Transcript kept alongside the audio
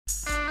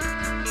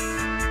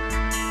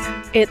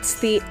It's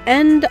the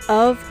end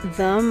of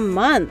the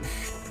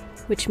month,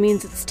 which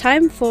means it's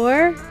time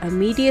for a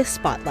media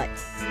spotlight.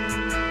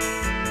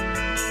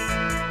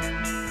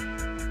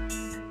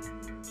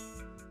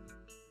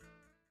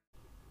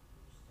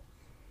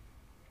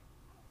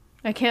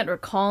 I can't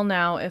recall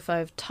now if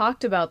I've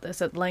talked about this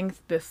at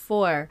length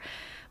before,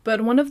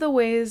 but one of the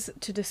ways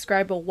to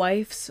describe a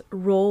wife's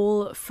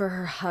role for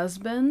her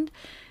husband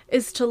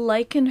is to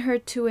liken her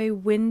to a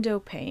window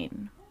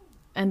pane.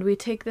 And we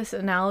take this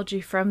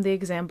analogy from the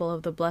example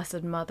of the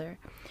Blessed Mother.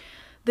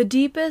 The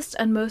deepest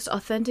and most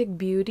authentic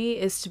beauty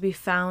is to be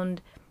found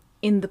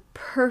in the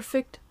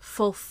perfect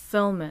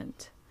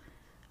fulfillment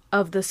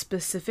of the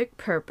specific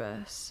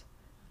purpose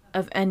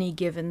of any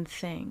given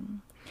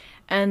thing.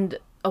 And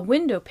a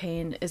window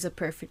pane is a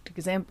perfect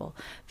example.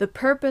 The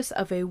purpose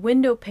of a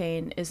window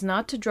pane is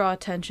not to draw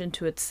attention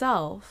to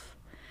itself,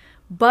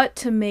 but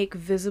to make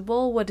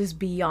visible what is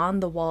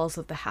beyond the walls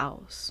of the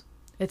house.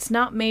 It's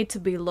not made to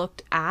be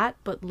looked at,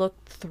 but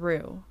looked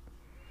through.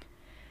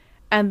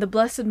 And the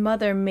Blessed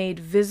Mother made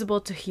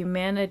visible to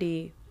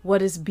humanity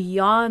what is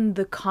beyond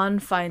the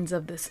confines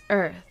of this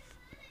earth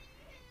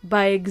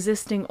by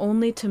existing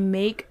only to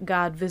make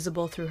God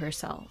visible through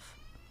herself.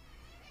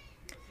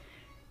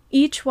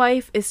 Each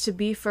wife is to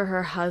be for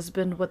her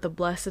husband what the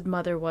Blessed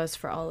Mother was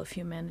for all of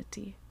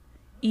humanity.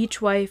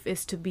 Each wife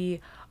is to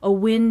be a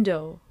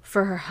window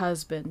for her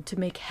husband to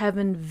make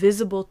heaven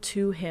visible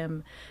to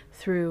him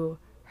through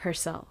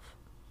herself.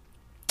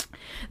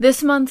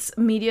 This month's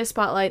media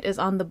spotlight is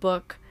on the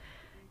book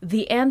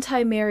The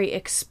Anti-Mary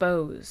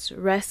Exposed: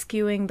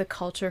 Rescuing the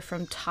Culture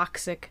from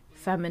Toxic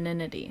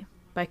Femininity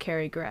by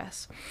Carrie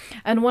Gress.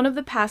 And one of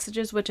the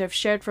passages which I've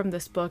shared from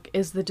this book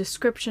is the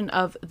description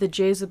of the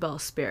Jezebel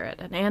spirit,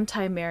 an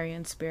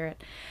anti-Marian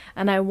spirit.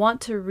 And I want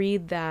to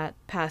read that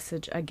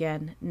passage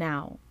again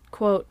now.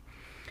 Quote,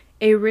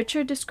 "A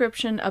richer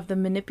description of the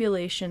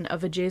manipulation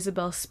of a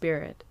Jezebel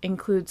spirit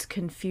includes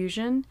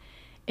confusion,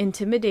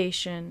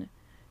 intimidation,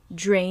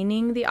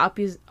 draining the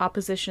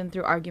opposition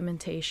through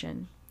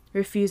argumentation,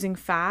 refusing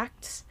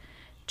facts,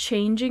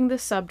 changing the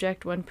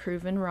subject when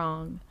proven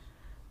wrong,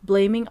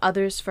 blaming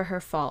others for her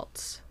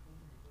faults,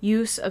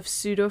 use of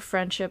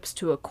pseudo-friendships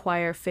to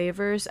acquire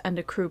favors and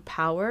accrue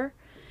power,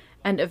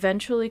 and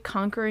eventually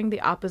conquering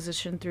the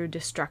opposition through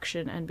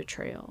destruction and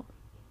betrayal."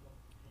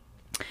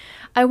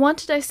 I want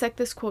to dissect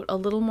this quote a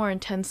little more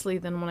intensely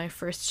than when I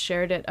first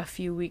shared it a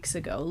few weeks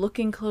ago,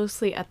 looking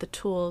closely at the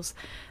tools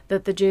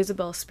that the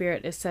Jezebel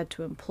spirit is said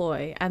to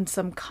employ, and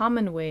some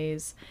common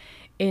ways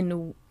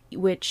in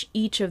which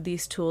each of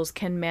these tools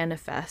can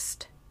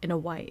manifest in a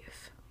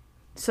wife.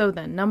 So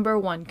then, number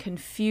one,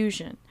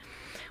 confusion.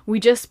 We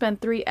just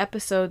spent 3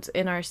 episodes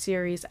in our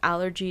series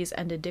Allergies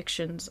and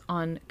Addictions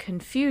on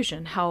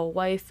confusion, how a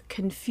wife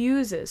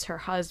confuses her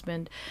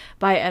husband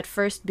by at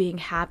first being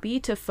happy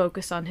to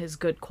focus on his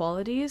good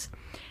qualities,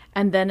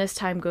 and then as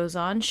time goes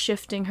on,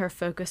 shifting her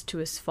focus to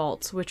his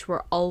faults, which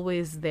were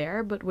always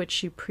there, but which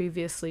she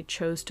previously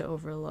chose to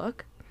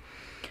overlook.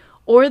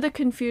 Or the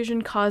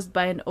confusion caused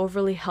by an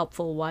overly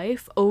helpful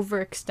wife,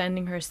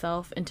 overextending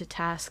herself into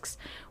tasks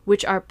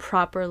which are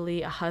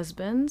properly a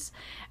husband's,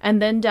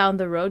 and then down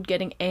the road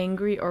getting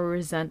angry or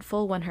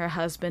resentful when her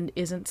husband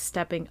isn't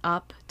stepping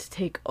up to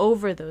take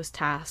over those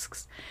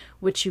tasks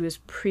which she was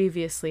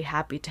previously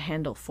happy to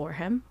handle for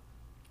him.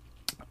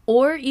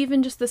 Or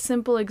even just the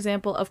simple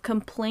example of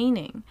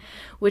complaining,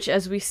 which,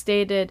 as we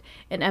stated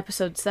in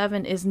episode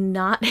 7, is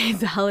not a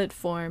valid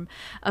form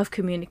of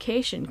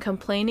communication.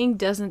 Complaining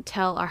doesn't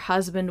tell our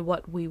husband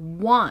what we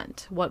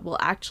want, what will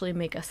actually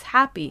make us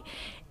happy.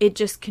 It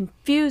just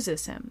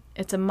confuses him.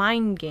 It's a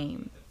mind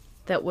game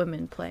that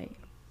women play.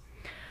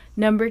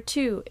 Number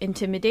 2,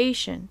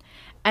 intimidation.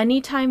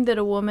 Anytime that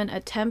a woman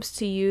attempts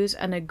to use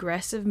an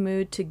aggressive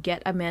mood to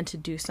get a man to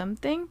do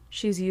something,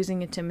 she's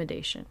using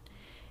intimidation.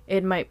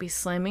 It might be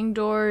slamming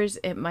doors,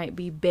 it might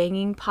be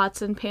banging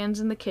pots and pans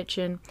in the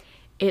kitchen,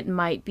 it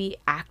might be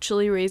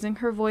actually raising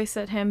her voice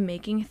at him,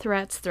 making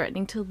threats,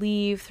 threatening to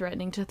leave,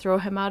 threatening to throw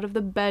him out of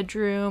the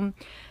bedroom,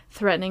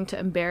 threatening to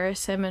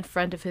embarrass him in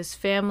front of his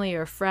family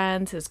or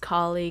friends, his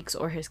colleagues,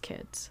 or his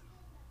kids.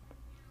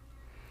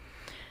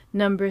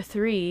 Number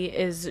 3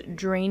 is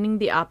draining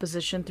the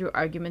opposition through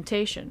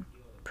argumentation.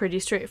 Pretty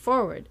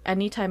straightforward.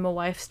 Anytime a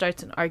wife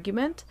starts an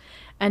argument,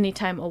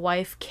 anytime a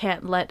wife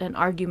can't let an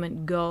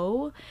argument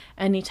go,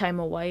 anytime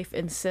a wife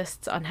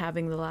insists on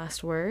having the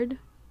last word.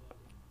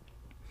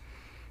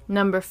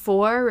 Number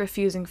 4,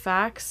 refusing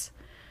facts.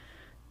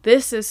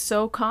 This is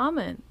so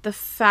common. The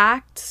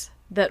facts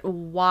that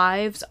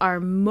wives are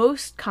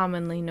most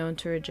commonly known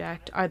to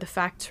reject are the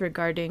facts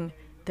regarding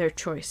their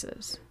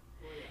choices.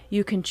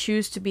 You can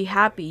choose to be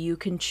happy, you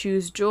can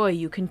choose joy,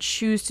 you can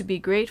choose to be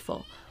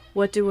grateful.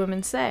 What do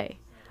women say?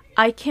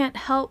 I can't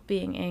help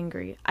being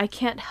angry. I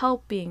can't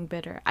help being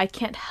bitter. I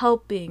can't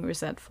help being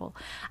resentful.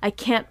 I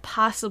can't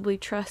possibly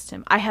trust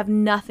him. I have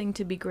nothing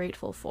to be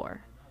grateful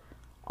for.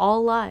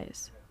 All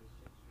lies.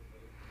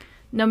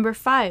 Number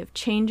 5,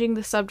 changing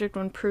the subject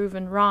when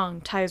proven wrong,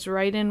 ties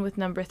right in with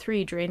number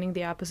 3, draining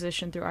the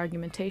opposition through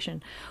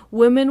argumentation.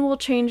 Women will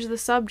change the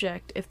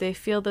subject if they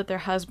feel that their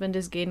husband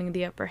is gaining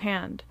the upper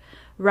hand,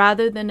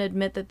 rather than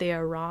admit that they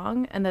are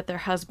wrong and that their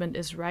husband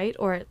is right,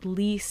 or at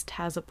least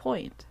has a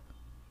point.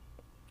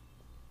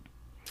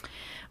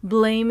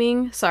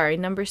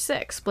 Number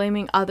 6,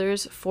 blaming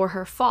others for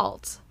her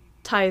faults,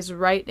 ties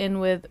right in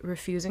with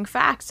refusing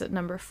facts at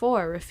number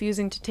 4,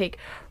 refusing to take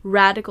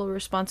radical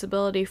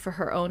responsibility for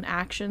her own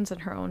actions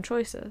and her own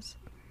choices.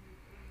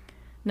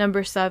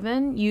 Number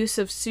 7, use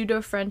of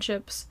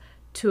pseudo-friendships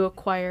to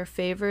acquire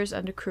favors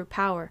and accrue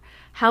power.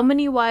 How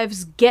many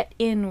wives get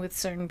in with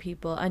certain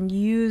people and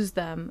use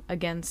them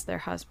against their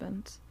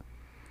husbands?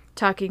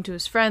 Talking to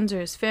his friends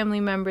or his family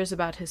members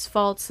about his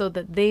faults so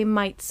that they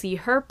might see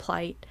her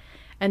plight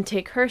and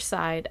take her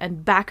side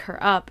and back her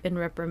up in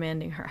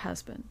reprimanding her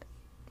husband.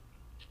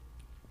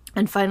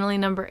 And finally,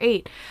 number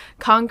 8,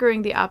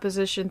 conquering the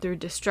opposition through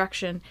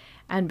destruction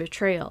and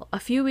betrayal. A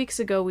few weeks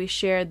ago, we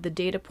shared the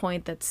data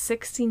point that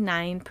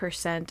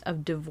 69%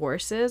 of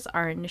divorces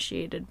are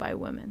initiated by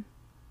women.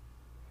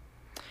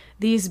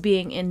 These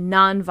being in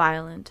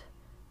non-violent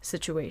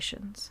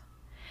situations.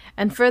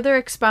 And further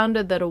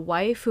expounded that a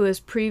wife who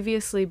has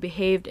previously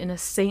behaved in a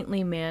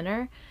saintly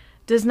manner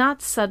does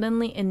not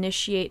suddenly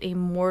initiate a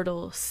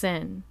mortal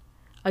sin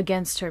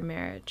against her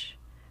marriage.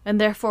 And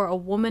therefore, a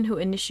woman who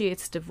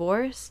initiates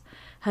divorce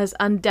has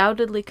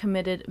undoubtedly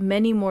committed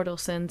many mortal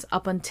sins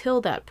up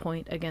until that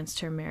point against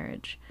her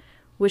marriage,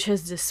 which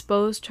has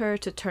disposed her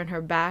to turn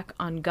her back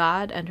on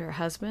God and her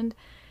husband,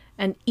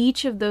 and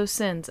each of those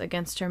sins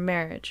against her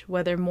marriage,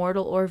 whether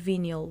mortal or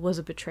venial, was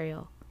a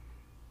betrayal.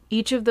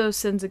 Each of those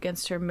sins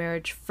against her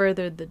marriage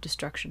furthered the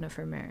destruction of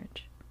her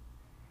marriage.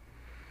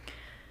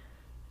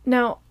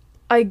 Now,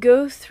 I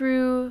go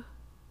through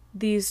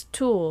these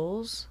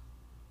tools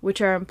which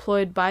are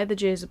employed by the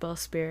Jezebel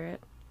spirit,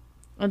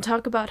 and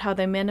talk about how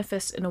they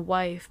manifest in a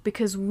wife,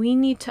 because we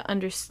need to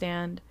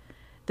understand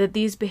that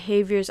these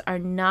behaviors are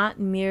not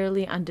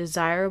merely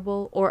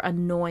undesirable or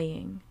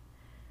annoying,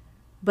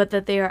 but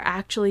that they are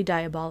actually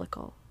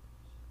diabolical.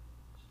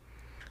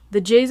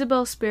 The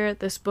Jezebel spirit,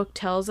 this book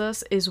tells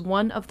us, is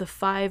one of the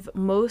 5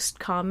 most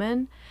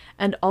common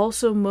and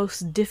also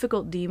most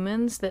difficult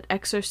demons that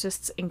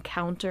exorcists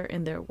encounter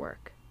in their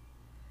work.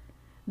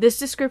 This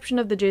description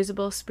of the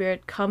Jezebel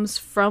spirit comes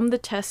from the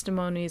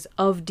testimonies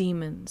of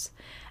demons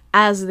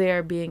as they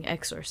are being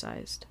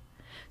exorcised.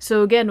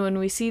 So again, when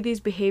we see these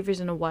behaviors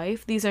in a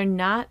wife, these are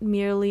not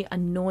merely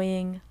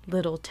annoying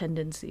little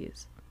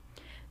tendencies.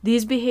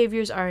 These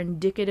behaviors are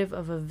indicative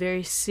of a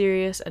very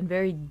serious and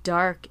very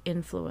dark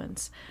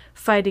influence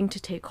fighting to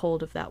take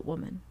hold of that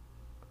woman.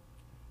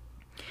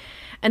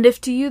 And if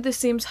to you this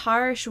seems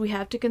harsh, we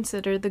have to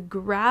consider the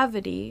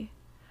gravity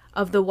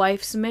of the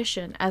wife's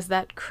mission as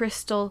that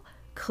crystal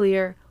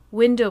clear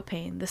window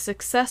pane. The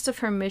success of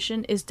her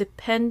mission is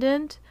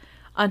dependent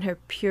on her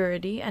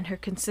purity and her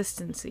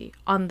consistency,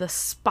 on the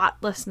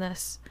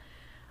spotlessness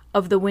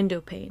of the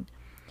window pane.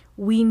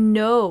 We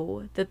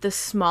know that the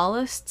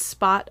smallest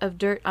spot of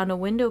dirt on a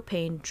window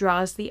pane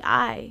draws the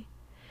eye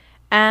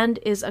and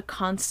is a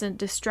constant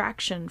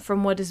distraction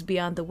from what is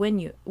beyond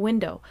the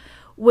window.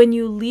 When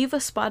you leave a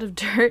spot of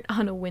dirt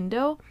on a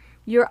window,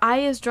 your eye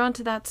is drawn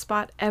to that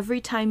spot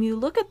every time you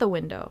look at the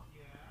window.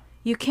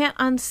 You can't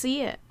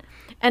unsee it.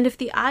 And if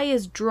the eye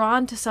is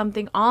drawn to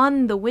something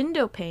on the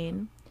window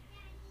pane,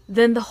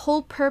 then the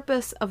whole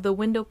purpose of the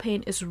window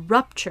pane is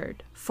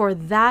ruptured for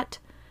that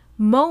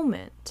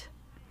moment.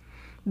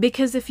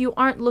 Because if you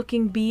aren't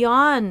looking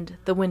beyond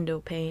the window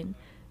pane,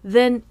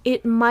 then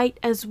it might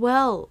as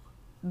well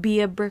be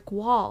a brick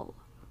wall.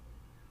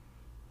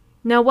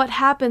 Now, what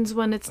happens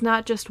when it's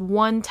not just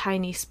one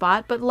tiny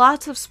spot, but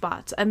lots of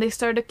spots, and they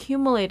start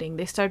accumulating,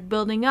 they start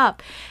building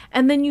up,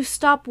 and then you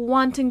stop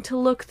wanting to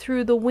look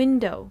through the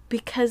window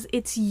because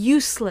it's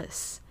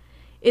useless.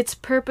 Its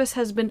purpose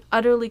has been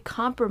utterly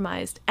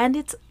compromised, and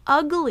it's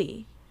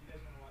ugly.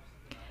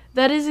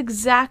 That is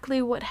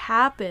exactly what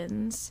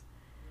happens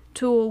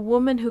to a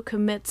woman who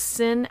commits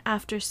sin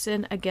after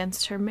sin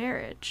against her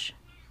marriage.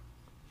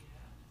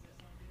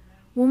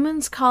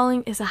 Woman's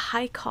calling is a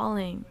high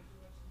calling.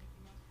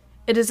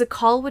 It is a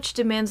call which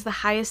demands the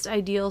highest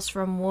ideals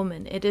from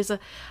woman. It is a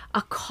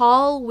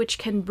call which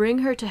can bring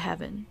her to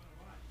heaven.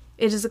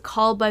 It is a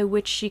call by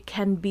which she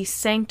can be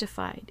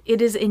sanctified.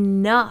 It is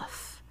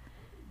enough.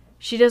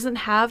 She doesn't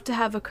have to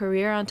have a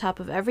career on top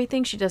of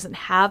everything. She doesn't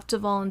have to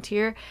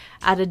volunteer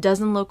at a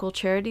dozen local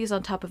charities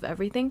on top of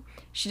everything.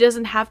 She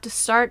doesn't have to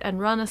start and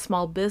run a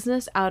small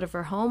business out of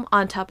her home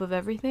on top of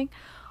everything.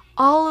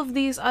 All of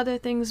these other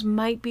things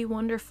might be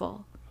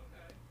wonderful.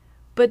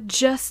 But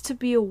just to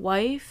be a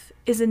wife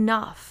is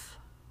enough.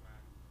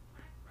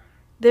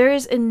 There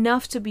is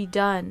enough to be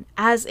done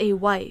as a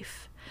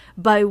wife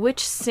by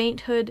which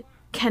sainthood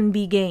can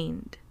be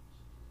gained.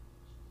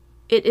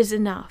 It is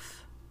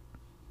enough.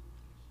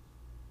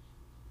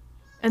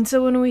 And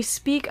so when we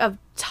speak of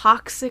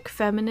toxic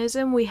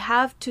feminism, we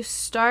have to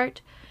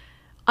start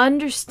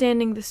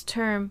understanding this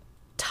term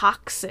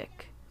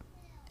toxic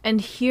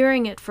and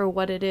hearing it for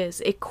what it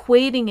is,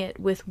 equating it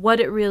with what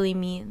it really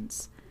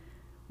means,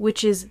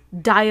 which is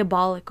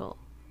diabolical,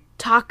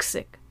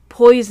 toxic,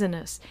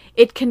 poisonous.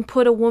 It can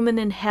put a woman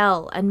in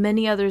hell and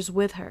many others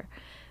with her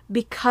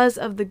because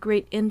of the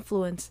great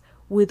influence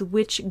with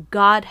which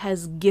God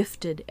has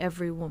gifted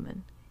every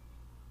woman.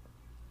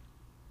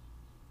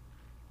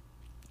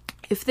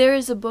 If there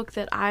is a book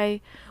that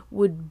I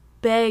would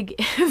beg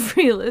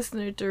every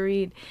listener to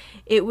read,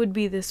 it would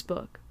be this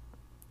book.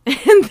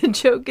 And the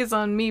joke is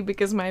on me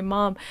because my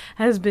mom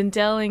has been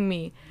telling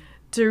me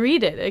to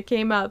read it. It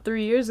came out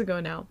 3 years ago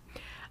now.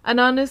 And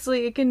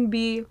honestly, it can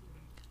be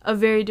a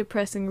very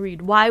depressing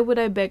read. Why would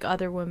I beg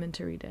other women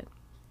to read it?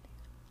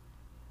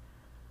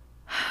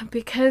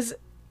 Because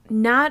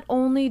not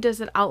only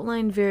does it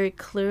outline very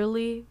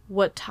clearly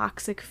what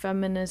toxic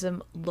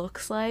feminism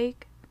looks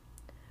like,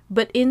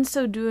 but in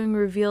so doing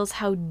reveals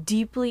how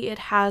deeply it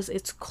has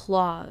its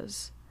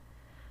claws,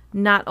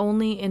 not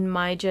only in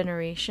my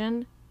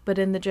generation, but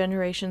in the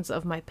generations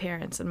of my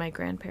parents and my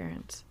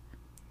grandparents.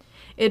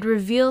 It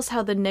reveals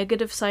how the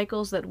negative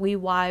cycles that we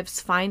wives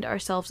find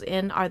ourselves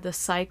in are the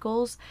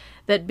cycles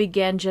that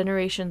began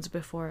generations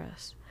before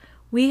us.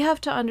 We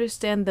have to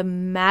understand the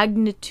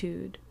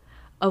magnitude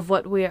of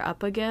what we are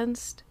up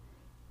against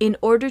in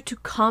order to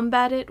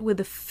combat it with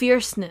the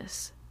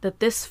fierceness that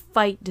this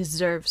fight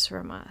deserves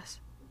from us.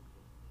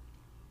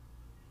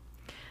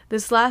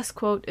 This last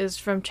quote is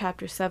from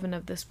chapter 7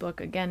 of this book.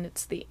 Again,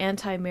 it's the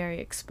Anti-Mary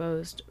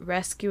Exposed,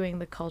 Rescuing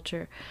the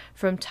Culture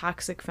from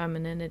Toxic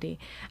Femininity.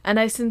 And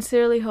I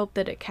sincerely hope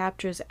that it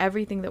captures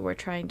everything that we're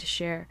trying to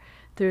share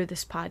through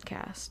this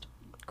podcast.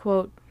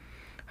 Quote,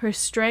 "Her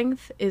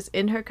strength is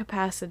in her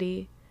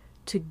capacity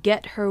to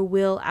get her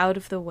will out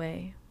of the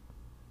way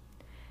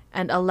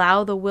and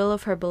allow the will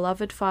of her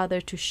beloved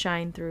Father to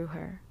shine through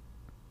her.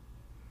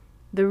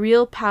 The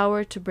real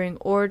power to bring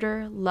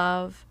order,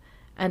 love,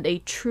 and a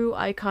true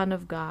icon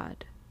of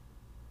God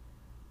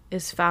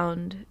is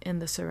found in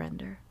the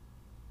surrender."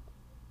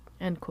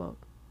 End quote.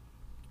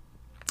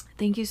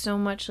 Thank you so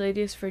much,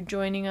 ladies, for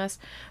joining us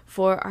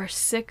for our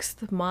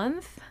 6th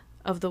month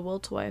of the Will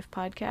to Wife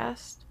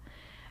podcast.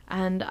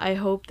 And I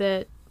hope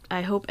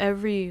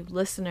every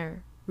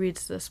listener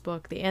reads this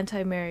book, The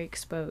Anti-Mary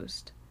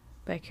Exposed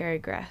by Carrie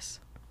Grass.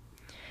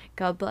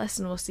 God bless,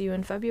 and we'll see you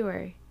in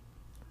February.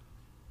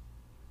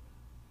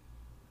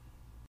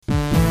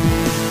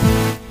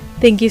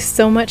 Thank you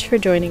so much for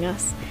joining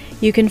us.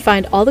 You can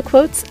find all the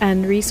quotes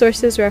and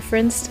resources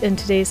referenced in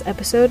today's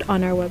episode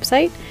on our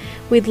website.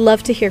 We'd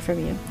love to hear from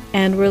you,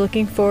 and we're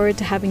looking forward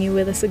to having you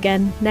with us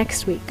again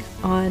next week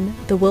on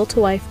the Will to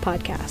Wife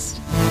podcast.